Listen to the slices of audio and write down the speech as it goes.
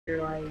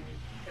like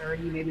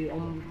 30, maybe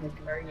almost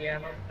like 30, yeah,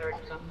 like 30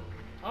 something.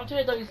 I'm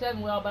tier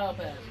 37 without battle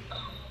pass.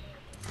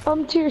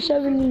 I'm tier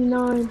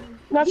 79.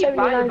 Not You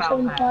buy the 79, battle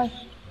 75. pass.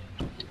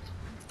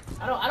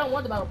 I don't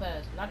want the battle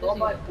pass. Not this I'll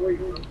buy it season. for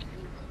you.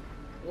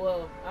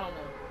 Well, I don't know.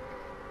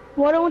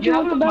 Why don't you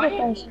want the haven't battle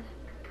bought it? pass?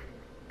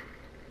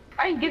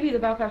 I can give you the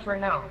battle pass right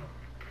now.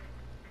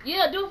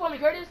 Yeah, do it for me,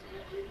 Curtis.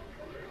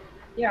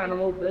 Yeah, in a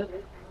little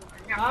bit.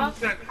 Yeah, Huh?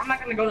 I'm not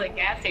gonna go to the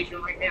gas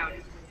station right now.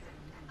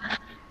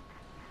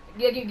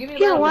 Yeah, give me the He's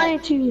battle lying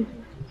pass. to you.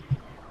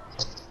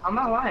 I'm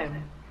not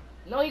lying.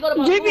 No, you go to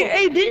my JB, school.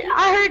 hey,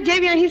 I heard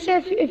JB, he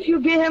said if you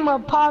get him a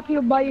pop,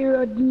 he'll buy you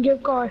a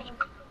gift card.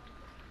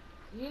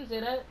 You didn't say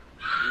that.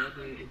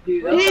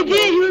 Dude, Bro, He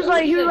did. He was no,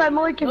 like,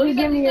 Malik, if no, you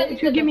give me he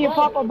said a the pop,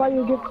 I'll phone. buy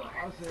you a gift card. I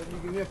said, you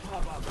give me a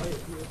pop out, right?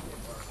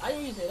 I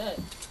didn't even say that.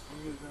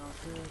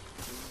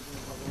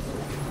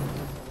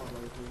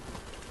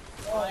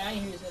 Oh, I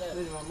didn't hear you say that.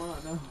 It's my mom,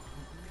 no.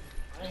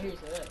 I didn't hear you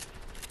say that.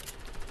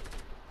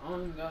 I don't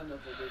even got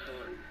enough for a big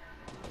card.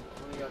 I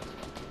only got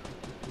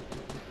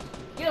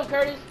Get him,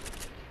 Curtis.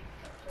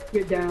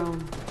 Get down.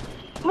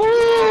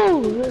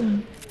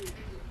 Woo!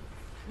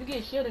 You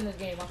get shield in this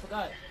game. I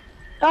forgot.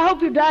 I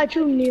hope you die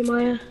too,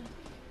 Nehemiah.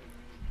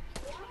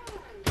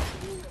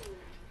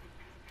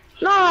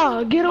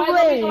 Nah, get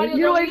away.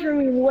 Get away from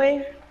me,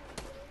 boy.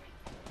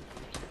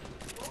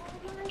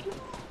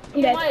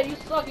 Yeah, Maya, you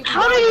suck.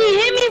 How did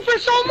he hit me for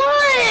so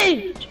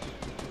much?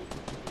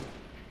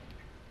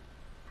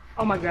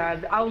 Oh my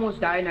god, I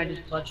almost died and I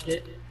just clutched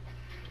it.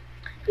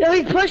 Yo,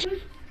 he pushed.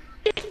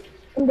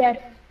 I'm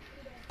dead.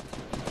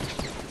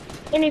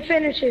 And he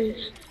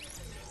finishes.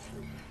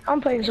 I'm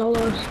playing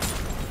solos.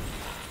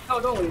 Oh,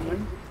 don't leave,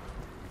 man.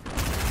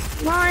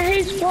 Nah, I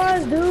hate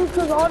squads, dude,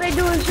 because all they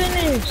do is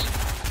finish.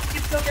 You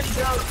still get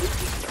down.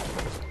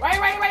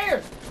 Right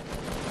here.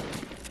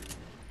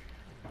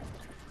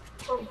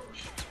 Oh.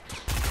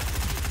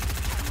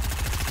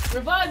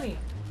 Revive me.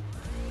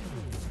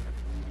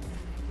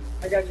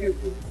 I got you.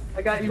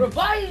 I got you.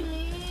 Revive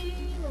me.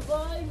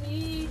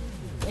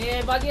 And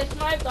if I get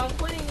sniped, I'm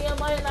quitting. I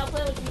might not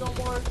play with you no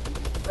more.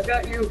 I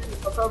got you.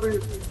 I'll cover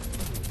you.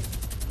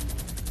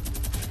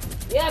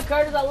 Yeah,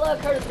 Curtis, I love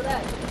Curtis for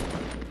that.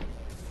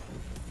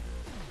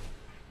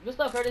 Good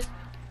stuff, Curtis.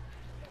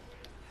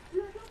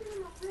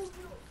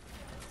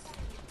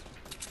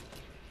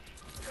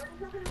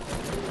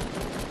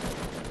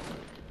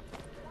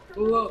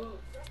 Whoa.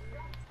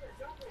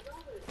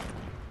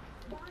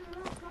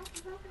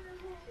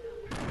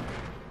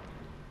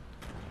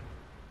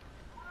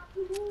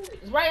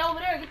 It's right over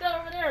there. Get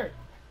that over there.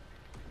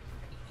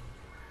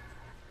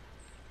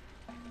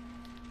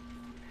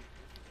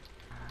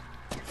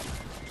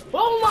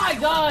 Oh my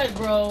god,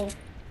 bro.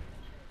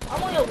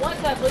 I'm on your one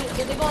tap, but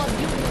they're gonna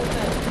abuse me with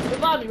that.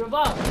 Revive me.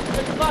 Revive me.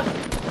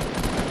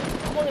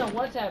 I'm only on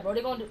one tap, bro.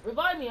 They're gonna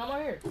revive me. I'm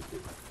right here.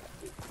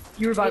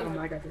 You revive him.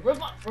 I got you.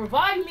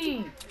 Revive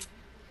me.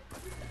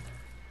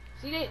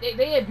 See,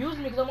 they abuse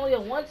me because I'm only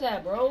a one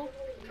tap, bro.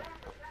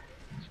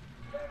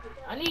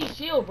 I need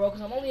shield, bro,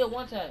 because I'm only a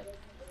one tap.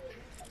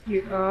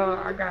 You,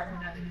 I got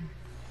nothing.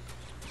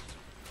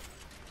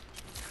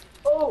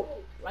 Oh!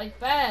 Like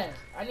fast.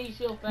 I need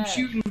shield I'm fast.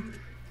 shooting.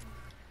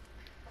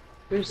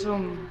 There's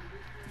some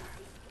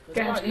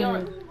gas They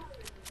are. going.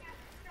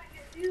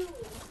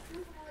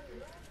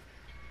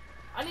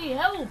 I need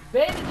help.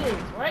 Bandages,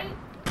 right?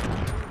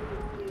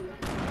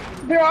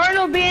 There are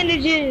no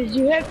bandages.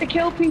 You have to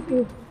kill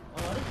people.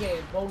 Oh, this game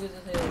is bogus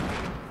as hell.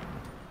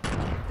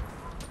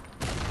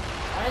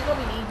 It's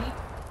gonna be easy.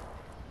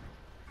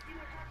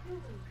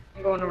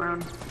 I'm going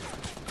around.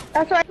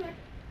 That's why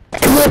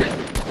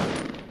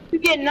you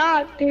get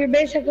knocked, you're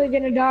basically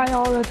gonna die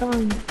all the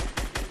time.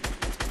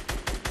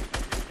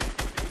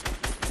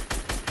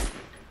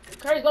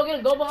 Curtis, go get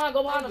him. Go behind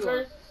him,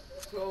 Curtis.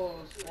 so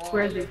small.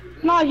 Where is he?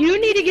 No, you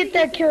need to get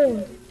that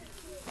kill.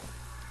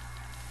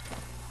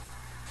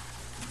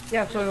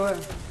 Yeah, so do I.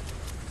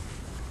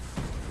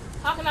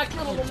 How can I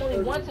kill him with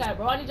only one tap,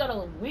 bro? I need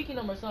y'all to weaken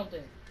him or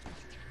something.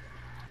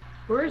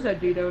 Where is that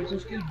dude that was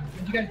just good?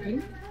 Did you guys get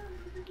him?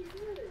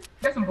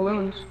 Got some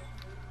balloons.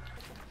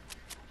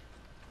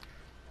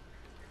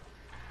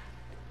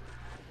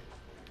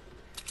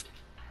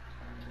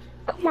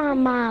 Come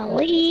on,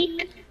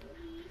 Malik.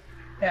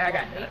 Yeah, I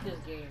got I hate that. this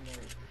game, man.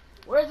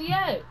 Where's he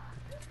at?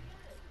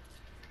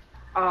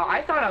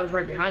 I thought I was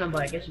right behind him,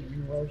 but I guess he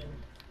ran away.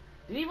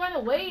 Did he run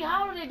away?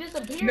 How did they You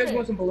guys disappear?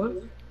 want some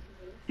balloons?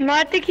 No,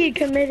 I think he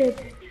committed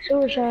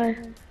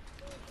suicide.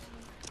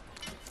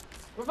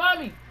 Revive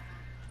me.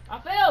 I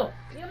fell.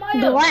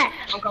 Nehemiah. Black.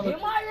 I'm coming.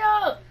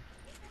 Nehemiah.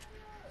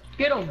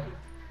 Get him.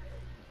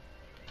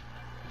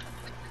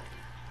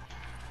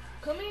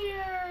 Come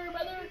here,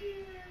 brother.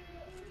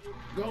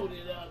 Gold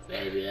it up,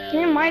 baby.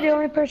 Am I the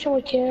only person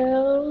with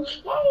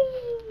kills?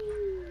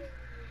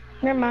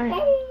 Never mind.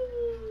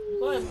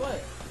 Go ahead.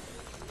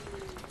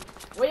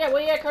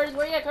 Where you at, Curtis?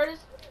 Where you at, Curtis?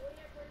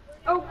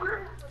 Oh,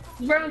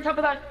 he's right on top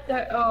of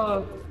that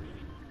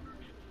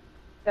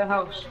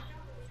house.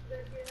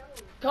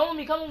 Come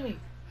with me.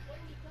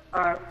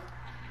 Alright.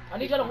 I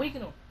need y'all to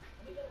weaken him.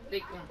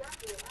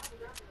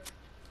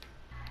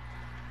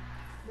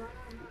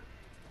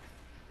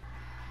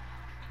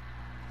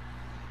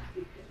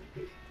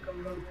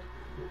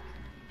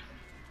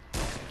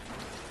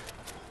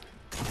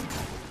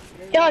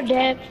 Y'all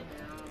dead.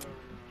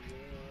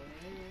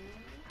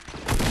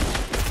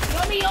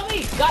 On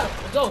me! Got him!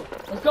 Let's go!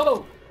 Let's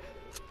go!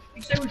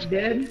 You say we're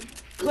dead?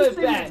 Clip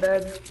that!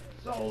 Dead.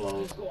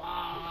 Solo.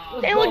 Wow.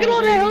 Hey, look at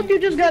all that health you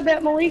just got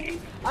that, Malik.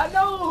 I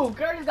know!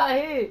 Curtis got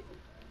hit!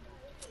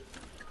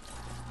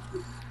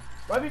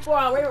 Right before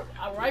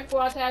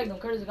I tagged him,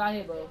 Curtis got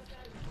hit, bro.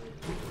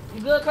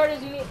 You good,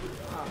 Curtis? You need...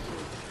 Oh,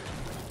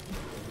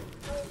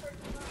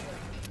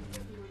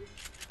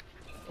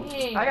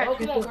 shit. Dang, bro.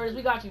 Come on, Curtis.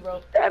 We got you,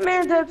 bro. That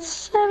man's at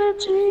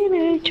 17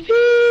 HP.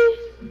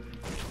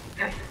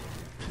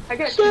 I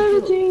got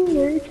 17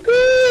 HP.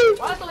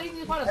 Why is it so easy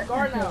to find a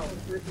scar now?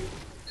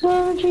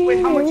 17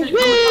 Wait, how much is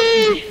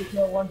HP. to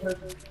kill one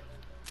person?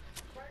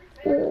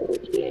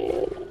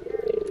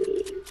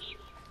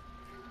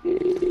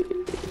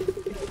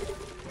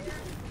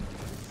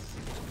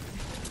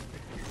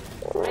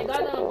 I got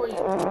that for you.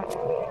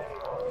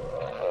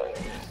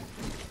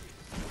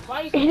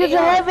 Why you He doesn't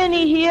have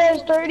any. He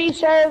has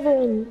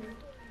 37.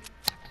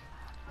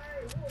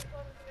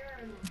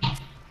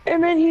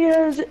 And then he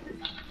has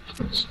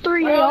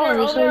 3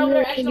 ARs. Over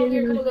there. Action over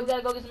here. Come on, we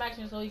gotta go get some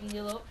action so he can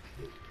heal up.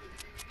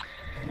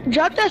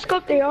 Drop that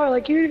scope AR.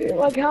 Like you,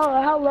 like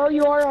how low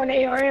you are on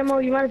AR ammo.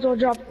 You might as well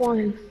drop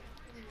one.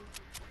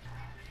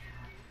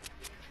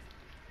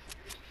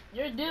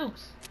 You're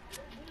Dukes.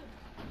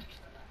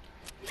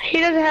 He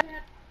doesn't have.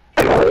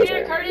 Over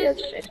here, Curtis. He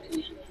has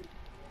 50.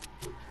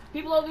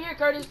 People over here,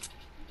 Curtis.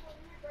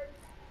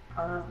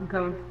 I'm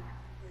coming.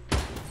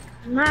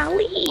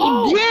 Molly,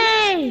 Oh!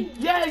 Jay!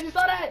 Yeah, you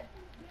saw that?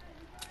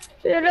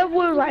 Yeah, that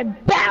boy was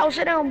like, bow,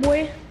 sit down,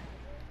 boy.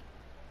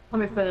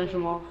 Let me finish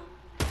him off.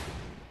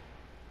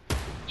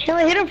 He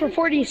only hit him for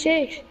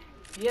 46.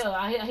 Yeah,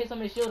 I hit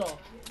somebody's shield off.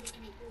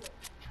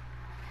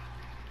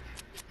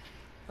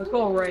 Let's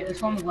go right.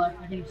 It's on the left.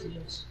 I can see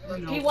us.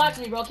 Keep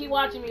watching me, bro. Keep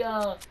watching me,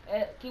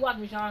 keep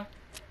watching me, Sean.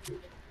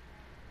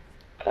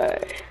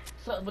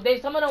 So, but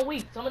some of them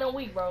weak. Some of them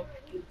weak, bro.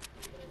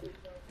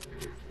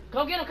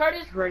 Come get him,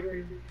 Curtis. Right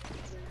there.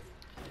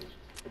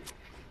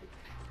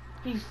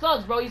 He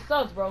sucks, bro. He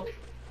sucks, bro.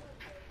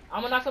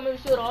 I'm gonna knock some of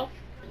his shield off.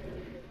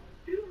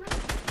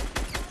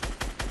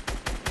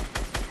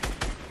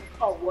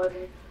 Oh, what?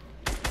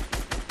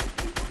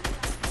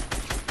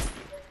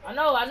 I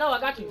know. I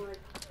got you.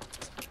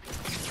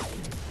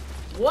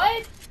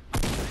 What?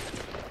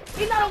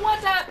 He's not a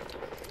one-tap.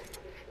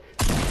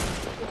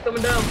 He's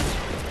coming down.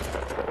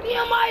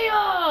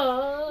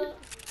 Nehemiah!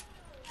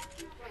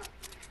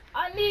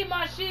 I need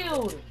my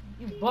shield,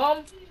 you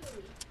bum.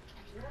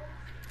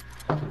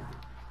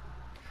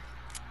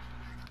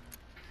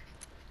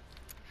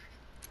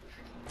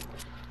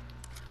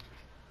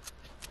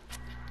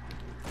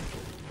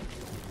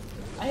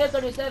 I hit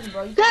 37,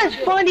 bro. That's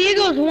funny. It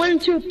goes 1,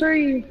 2,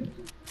 3.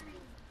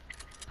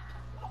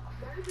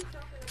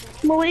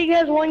 Malik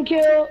has 1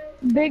 kill.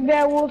 Big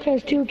Bad Wolf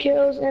has 2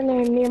 kills, and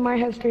then Nehemiah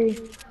has 3.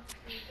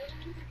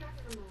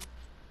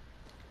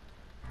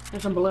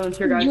 There's some balloons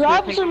here, guys.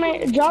 Drop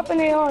an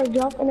AR.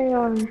 Drop an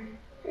AR.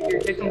 Here,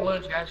 take some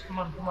balloons, guys. Come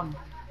on.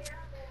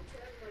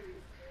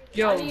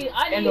 Yo, I need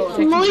Endo, some.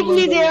 take Malik these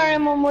balloons needs over. AR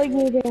ammo. Malik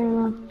needs AR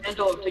ammo.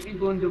 Endo, take these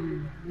balloons over.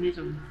 We need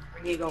some.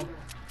 Here you go.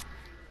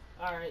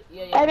 Alright,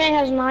 yeah. That man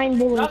has 9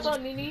 bullets. Drop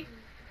on Nene.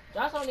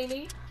 Drop on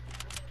Nene.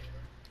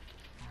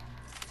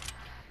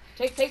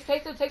 Take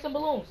some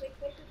balloons.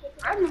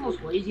 I'm the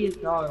most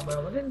laziest dog,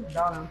 bro. Look at this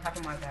dog on top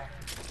of my back.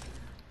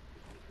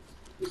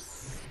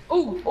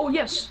 Oh,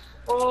 yes.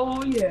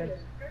 Oh, yeah.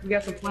 We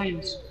got some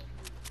planes.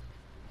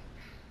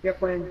 We got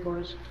planes,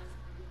 boys.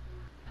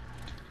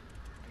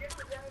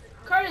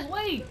 Curtis,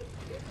 wait.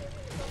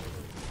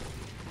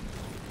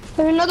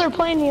 There's another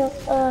plane here,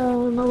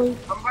 Malik.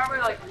 I'm probably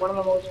like one of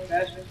the most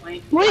best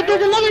planes. Malik,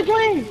 there's another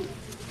plane!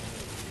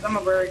 I'm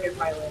a very good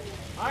pilot.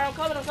 Alright, I'm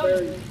coming.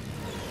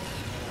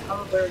 I'm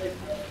a very good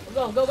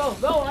pilot.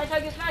 Go. I ain't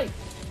trying to get sniped.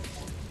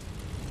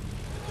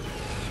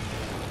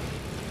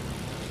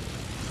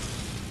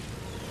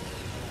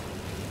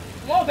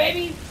 Come on,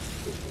 baby.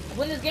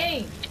 Win this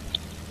game.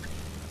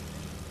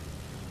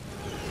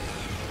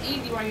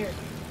 Easy right here.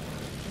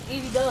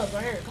 Easy dubs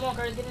right here. Come on,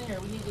 Curtis, get in here.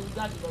 We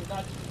got you, bro. We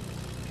got you.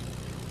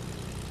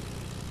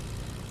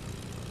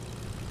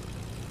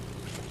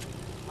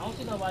 I don't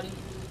see nobody.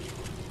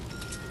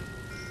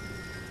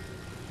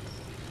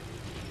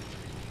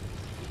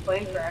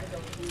 Plane crash.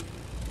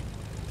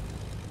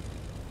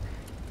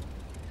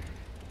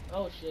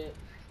 Oh shit.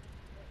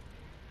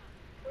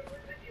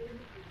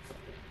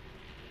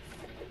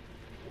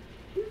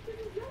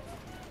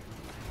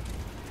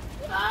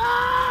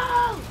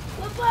 Oh!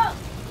 What's up?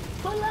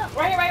 Pull up.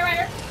 Right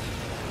here.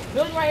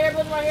 Building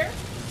right here.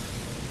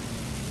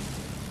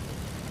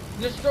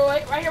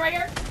 Destroy. Right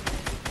here.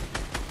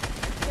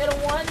 Hit a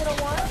one.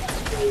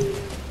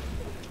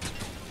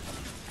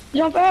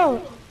 Jump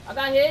out! I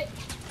got hit.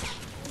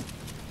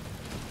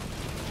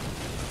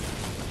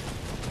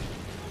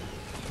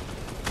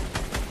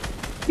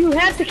 You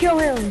have to kill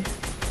him.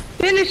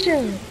 Finish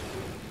him.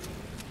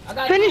 I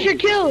got Finish two. your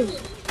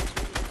kills.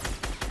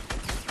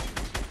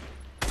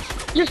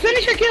 Just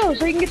finish your kills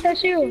so you can get that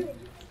shield.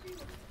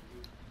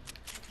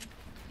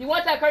 He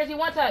one tap, Curtis. He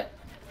one tap.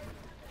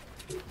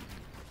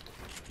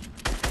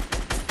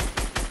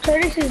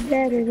 Curtis is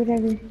dead or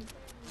whatever.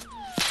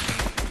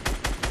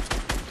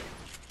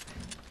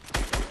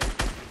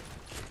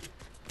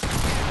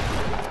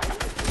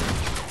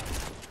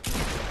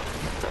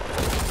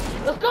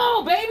 Let's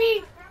go,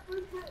 baby.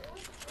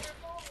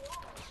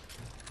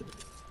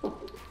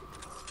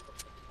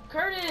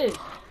 Curtis.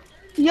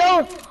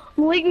 Yo,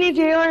 Malik needs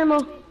AR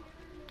ammo.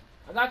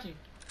 I got you.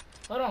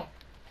 Hold on.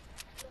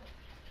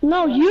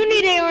 No, you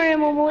need AR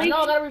ammo, I Malik. know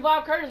I gotta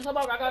revive Curtis. Hold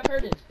on, I got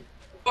Curtis.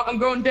 I'm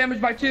growing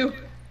damage by 2.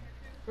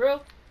 For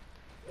real?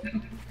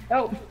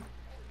 Help.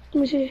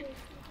 Let me see.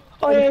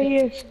 Oh yeah, he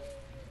is.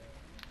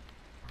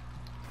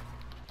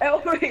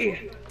 Help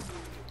me.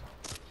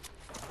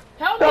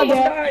 Help Oh me.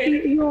 yeah,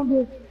 he won't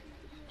do.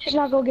 Just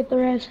not go get the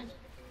rest.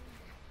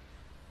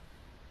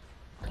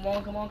 Come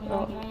on, come on, come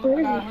on, come on. Where I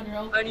is got he? 100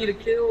 health. I need a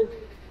kill.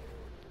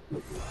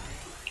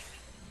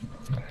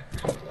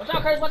 Watch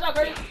out, Curtis. Watch out,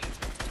 Curtis.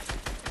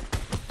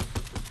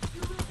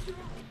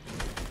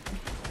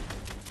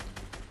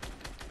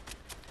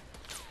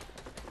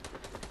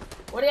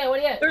 Where he at? Where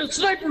he at? There's a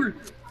sniper.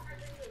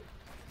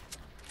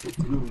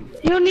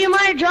 Yo,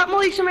 Nehemiah, drop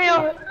Malik some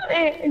AR.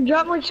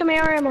 Drop Malik some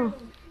AR ammo.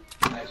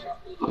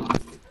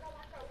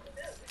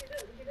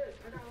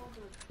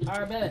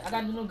 Alright, bet. I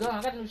got the new gun.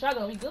 I got the new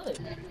shotgun. We good.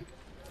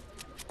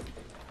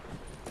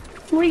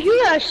 Malik,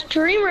 you got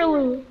streamer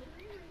loot.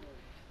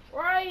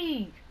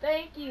 Right.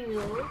 Thank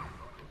you.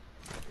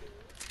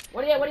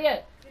 Where he at? Where he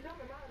at?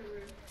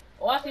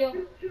 Oh, I see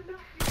him.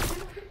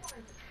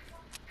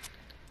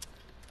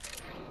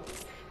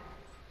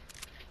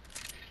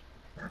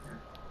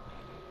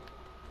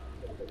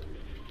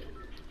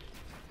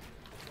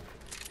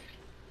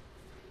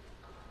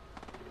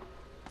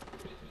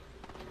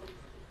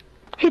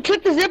 He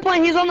took the zip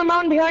line. He's on the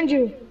mountain behind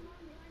you.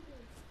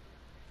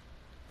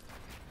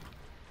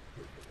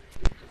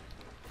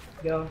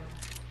 Yo.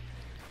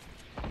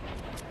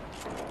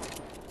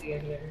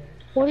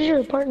 What is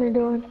your partner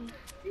doing?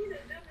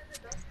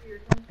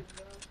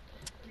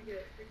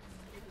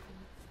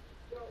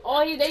 Oh,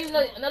 they using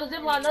another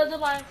zip line. Another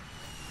zip line.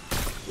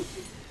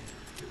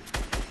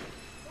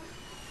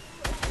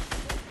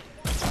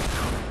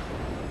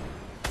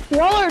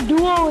 Y'all are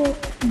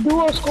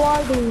duo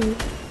squad dude.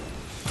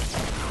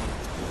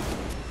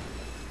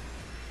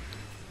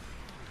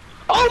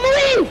 Oh,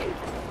 Malik!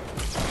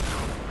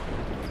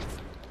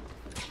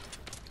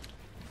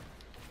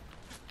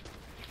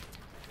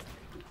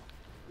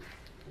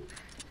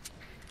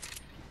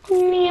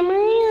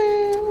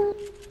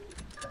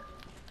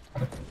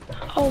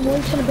 Oh,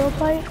 Malik's gonna go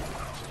fight?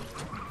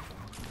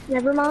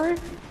 Never mind.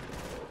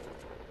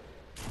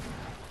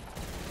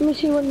 Let me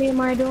see what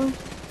Nehemiah doing.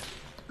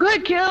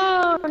 Good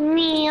kill,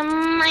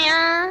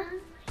 Nehemiah.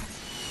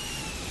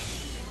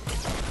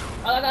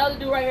 I got the other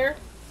dude right here.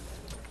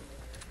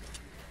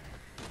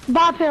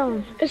 Bop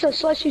him. It's a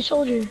slushy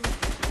soldier.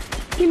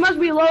 He must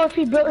be low if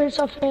he built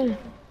himself in.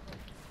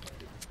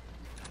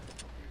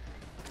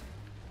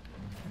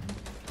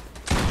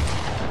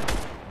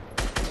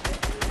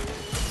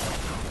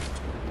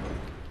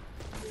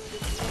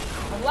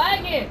 I'm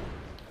lagging.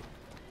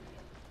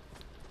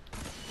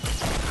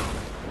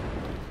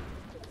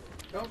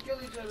 Don't kill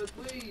each other,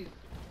 please.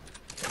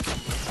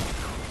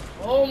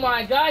 Oh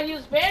my god, you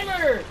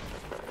spammer.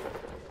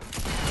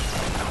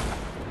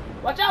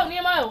 Watch out,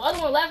 Nehemiah. Other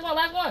one, last one,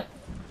 last one.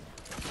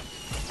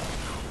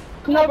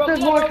 Come on, Nope, bro, there's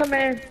come on, more bro.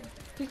 coming.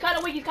 He's kind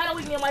of weak,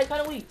 Nehemiah. He's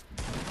kind of weak.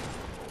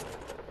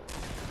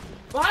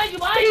 Behind you,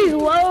 behind He's you.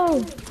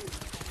 low.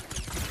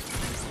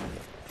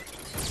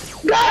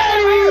 Got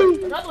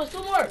him! Another one,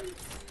 2 more.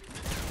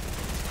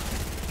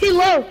 He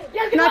low.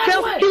 Yes, get Not last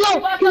kill. one. He low.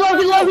 Last He one, low.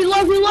 He last low. He one.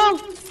 low. He low.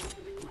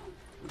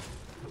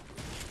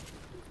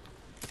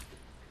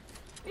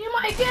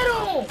 Nehemiah, get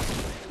him.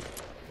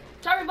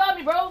 Try to revive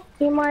me, bro.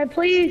 Nehemiah,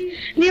 please.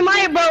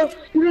 Nehemiah, bro.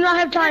 You do not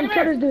have time.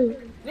 Kill this dude.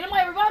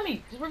 Nehemiah, revive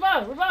me. Just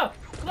revive. Come on,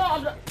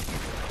 I'm done.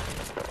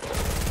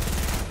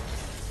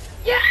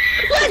 Yeah!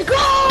 Let's go!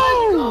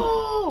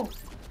 Go!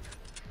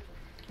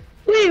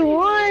 We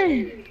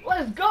won.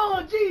 Let's go,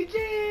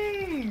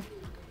 GG!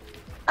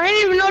 I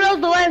didn't even know that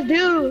was the last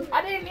dude.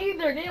 I didn't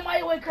either.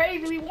 Nehemiah went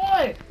crazy. We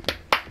won.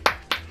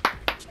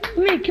 How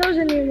many kills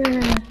in here,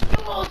 man?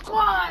 Duo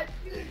squad.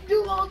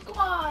 Duo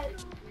squad.